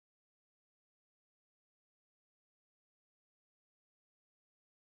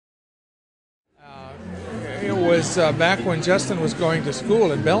was back when Justin was going to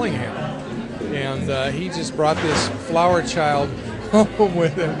school in Bellingham, and he just brought this flower child home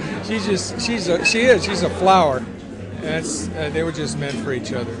with him. She's a flower. And they were just meant for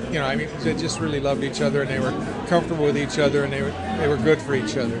each other. You know, I mean, they just really loved each other, and they were comfortable with each other, and they were good for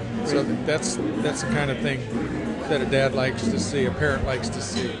each other. So that's the kind of thing that a dad likes to see, a parent likes to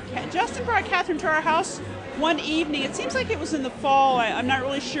see. Justin brought Catherine to our house one evening. It seems like it was in the fall. I'm not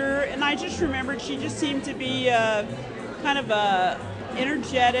really sure. And I just remembered she just seemed to be kind of a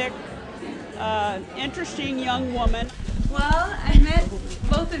energetic, interesting young woman. Well, I met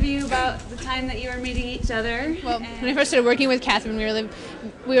both of you about the time that you were meeting each other. Well, when I first started working with Catherine,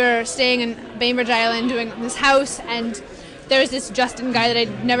 we were staying in Bainbridge Island doing this house, and there was this Justin guy that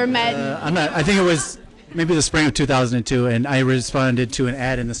I'd never met. I think it was maybe the spring of 2002, and I responded to an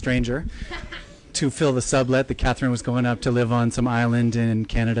ad in The Stranger to fill the sublet that Catherine was going up to live on some island in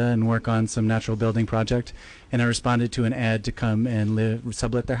Canada and work on some natural building project, and I responded to an ad to come and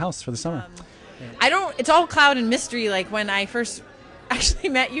sublet their house for the summer. It's all cloud and mystery. Like when I first actually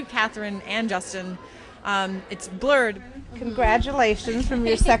met you, Catherine and Justin, it's blurred. Congratulations from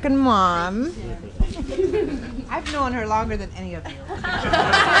your second mom. I've known her longer than any of you.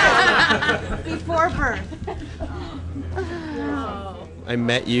 Before birth. I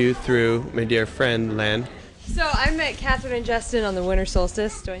met you through my dear friend, Len. So I met Catherine and Justin on the winter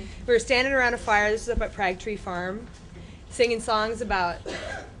solstice. We were standing around a fire. This is up at Prag Tree Farm, singing songs about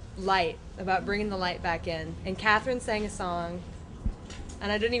light, about bringing the light back in. And Catherine sang a song,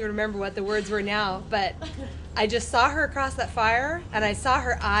 and I don't even remember what the words were now, but I just saw her across that fire, and I saw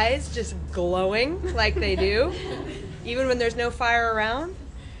her eyes just glowing like they do, even when there's no fire around.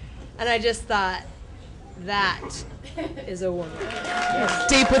 And I just thought, that is a woman.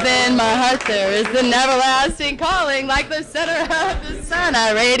 Deep within my heart there is an everlasting calling, like the center of the sun.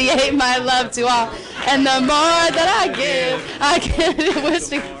 I radiate my love to all, and the more that I give, I get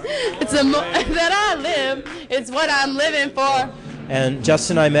it's the more that I live, it's what I'm living for. And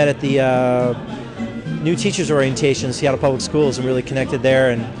Justin and I met at the new teachers orientation, Seattle Public Schools, and really connected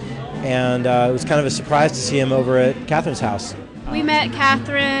there, and it was kind of a surprise to see him over at Catherine's house. We met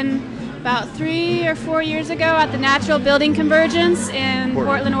Catherine about 3 or 4 years ago at the Natural Building Convergence in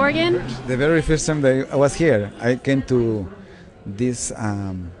Portland, Oregon. The very first time that I was here, I came to this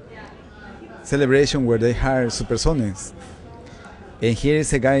celebration where they hired supersonics. And here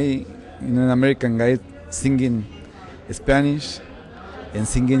is a guy, an American guy, singing Spanish and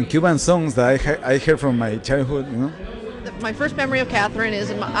singing Cuban songs that I heard from my childhood, My first memory of Catherine is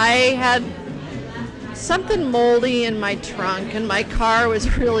I had something moldy in my trunk, and my car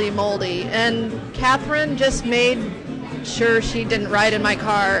was really moldy, and Catherine just made sure she didn't ride in my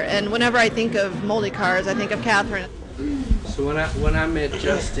car, and whenever I think of moldy cars, I think of Catherine. So when I met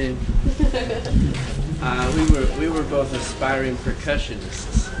Justin, we were both aspiring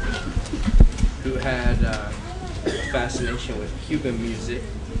percussionists who had a fascination with Cuban music,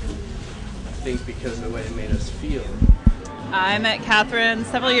 I think because of the way it made us feel. I met Catherine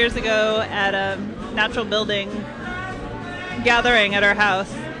several years ago at a natural building gathering at our house.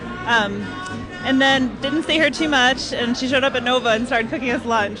 And then didn't see her too much, and she showed up at Nova and started cooking us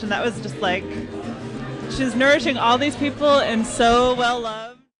lunch, and that was just like, she was nourishing all these people and so well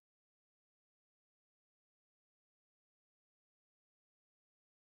loved.